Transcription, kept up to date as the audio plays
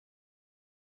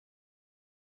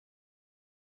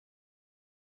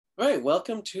All right,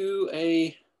 welcome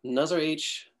to another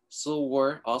Civil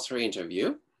War author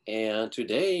interview. And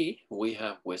today we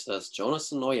have with us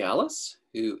Jonathan Noyalas,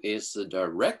 who is the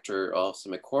director of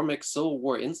the McCormick Civil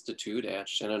War Institute at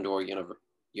Shenandoah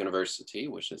University,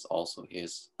 which is also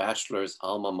his bachelor's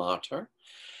alma mater.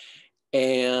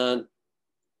 And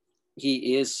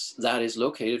that is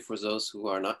located, for those who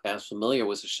are not as familiar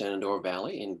with the Shenandoah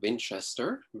Valley, in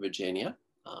Winchester, Virginia,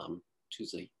 to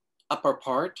the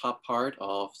top part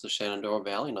of the Shenandoah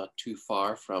Valley, not too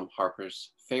far from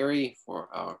Harper's Ferry for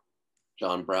our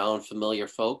John Brown familiar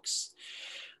folks.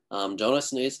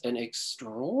 Jonathan is an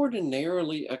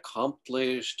extraordinarily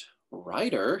accomplished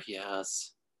writer. He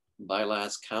has, by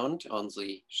last count on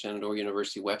the Shenandoah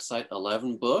University website,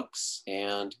 11 books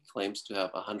and claims to have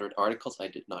 100 articles. I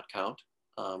did not count.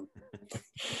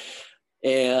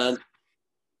 And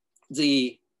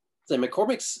the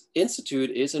McCormick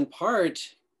Institute is in part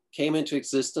came into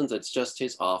existence. It's just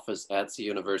his office at the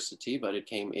university, but it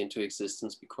came into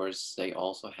existence because they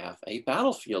also have a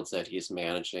battlefield that he's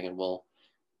managing. And we'll,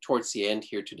 towards the end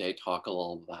here today, talk a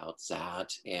little about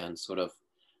that and sort of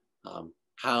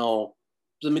how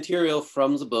the material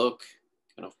from the book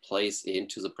kind of plays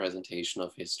into the presentation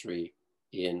of history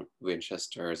in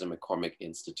Winchester, the McCormick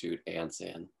Institute, and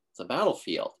then the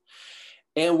battlefield.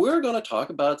 And we're going to talk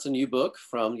about the new book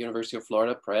from University of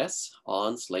Florida Press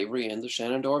on slavery in the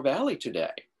Shenandoah Valley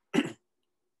today.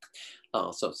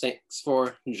 So thanks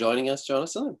for joining us,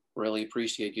 Jonathan. I really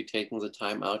appreciate you taking the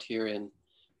time out here in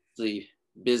the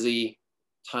busy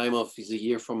time of the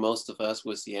year for most of us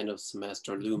with the end of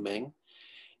semester looming.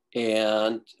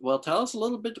 And well, tell us a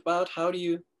little bit about how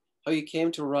you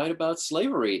came to write about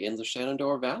slavery in the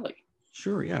Shenandoah Valley.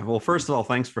 Sure, yeah. Well, first of all,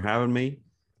 thanks for having me.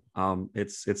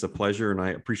 It's a pleasure, and I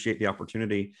appreciate the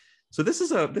opportunity. So this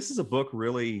is a book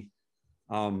really,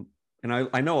 and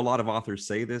I know a lot of authors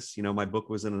say this. You know, my book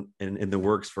was in the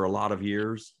works for a lot of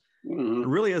years. Mm-hmm.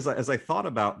 Really, as I thought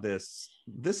about this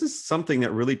is something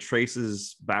that really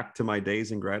traces back to my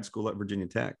days in grad school at Virginia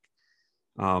Tech.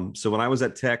 So when I was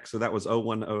at Tech, so that was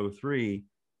 01-03,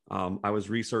 I was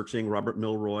researching Robert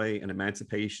Milroy and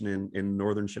emancipation in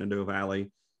northern Shenandoah Valley,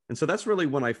 and so that's really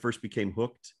when I first became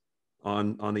hooked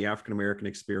on the African-American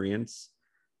experience.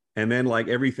 And then, like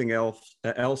everything else,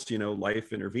 you know,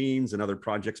 life intervenes and other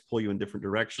projects pull you in different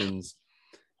directions.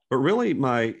 But really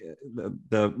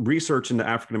the research into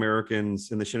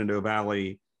African-Americans in the Shenandoah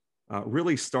Valley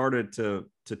really started to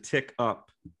tick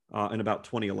up in about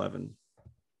 2011.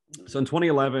 So in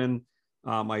 2011,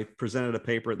 I presented a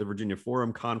paper at the Virginia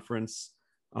Forum Conference,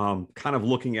 kind of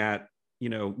looking at, you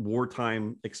know,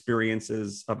 wartime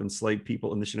experiences of enslaved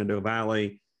people in the Shenandoah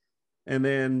Valley. And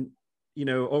then, you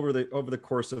know, over the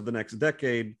course of the next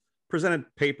decade, presented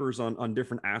papers on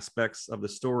different aspects of the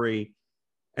story.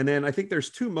 And then I think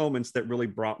there's two moments that really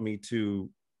brought me to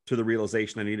the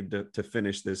realization I needed to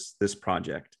finish this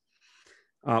project.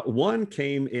 One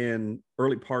came in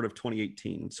early part of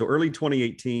 2018. So early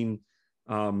 2018,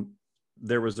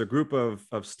 there was a group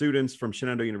of students from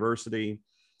Shenandoah University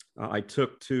I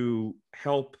took to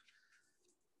help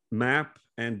map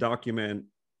and document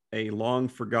a long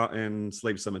forgotten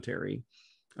slave cemetery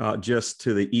just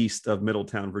to the east of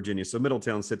Middletown, Virginia. So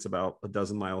Middletown sits about a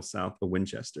dozen miles south of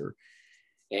Winchester.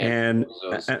 And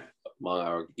among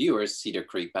our viewers, Cedar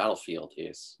Creek Battlefield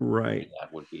is right.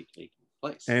 That would be taking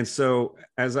place. And so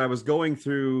as I was going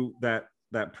through that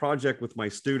project with my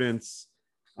students,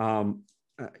 kind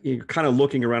of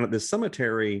looking around at this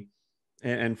cemetery,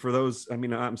 and for those, I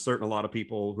mean, I'm certain a lot of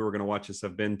people who are going to watch this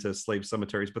have been to slave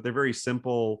cemeteries, but they're very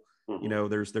simple. You know,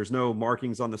 there's no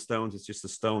markings on the stones. It's just a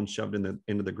stone shoved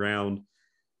into the ground.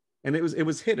 And it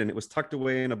was hidden. It was tucked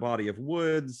away in a body of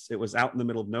woods. It was out in the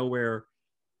middle of nowhere.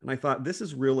 And I thought, this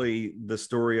is really the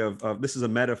story of this is a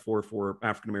metaphor for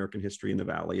African-American history in the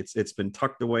Valley. It's been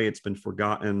tucked away. It's been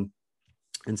forgotten.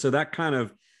 And so that kind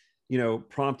of, you know,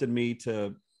 prompted me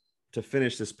to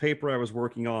finish this paper I was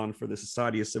working on for the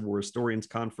Society of Civil War Historians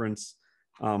Conference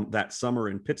that summer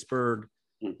in Pittsburgh,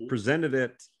 presented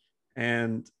it.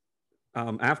 And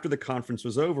after the conference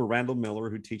was over, Randall Miller,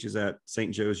 who teaches at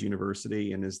St. Joe's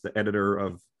University and is the editor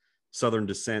of Southern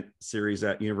Descent series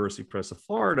at University Press of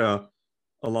Florida,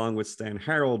 along with Stan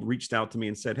Harold, reached out to me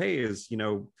and said, hey,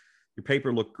 your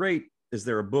paper looked great. Is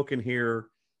there a book in here?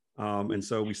 And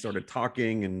so we started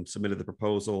talking and submitted the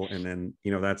proposal. And then,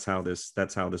 you know, that's how this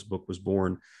book was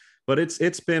born. But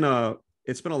it's been a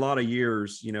lot of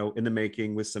years, you know, in the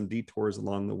making, with some detours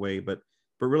along the way. But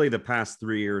really the past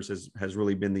 3 years has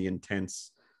really been the intense,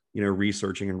 you know,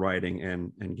 researching and writing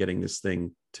and getting this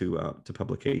thing to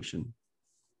publication.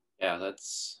 Yeah,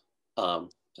 that's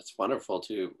wonderful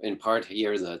to in part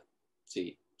hear the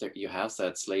there, you have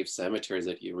that slave cemetery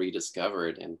that you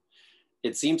rediscovered. And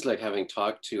it seems like, having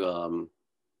talked to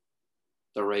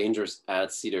the rangers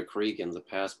at Cedar Creek in the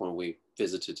past when we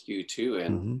visited you too,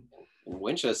 and in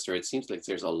Winchester, it seems like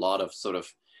there's a lot of sort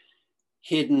of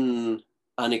hidden,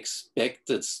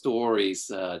 unexpected stories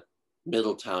that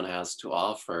Middletown has to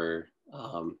offer,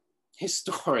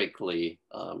 historically,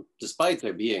 despite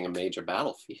there being a major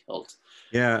battlefield.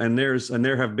 Yeah, and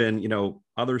there have been, you know,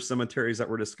 other cemeteries that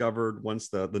were discovered once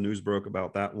the news broke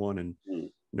about that one, and you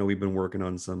know, we've been working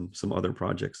on some other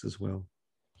projects as well.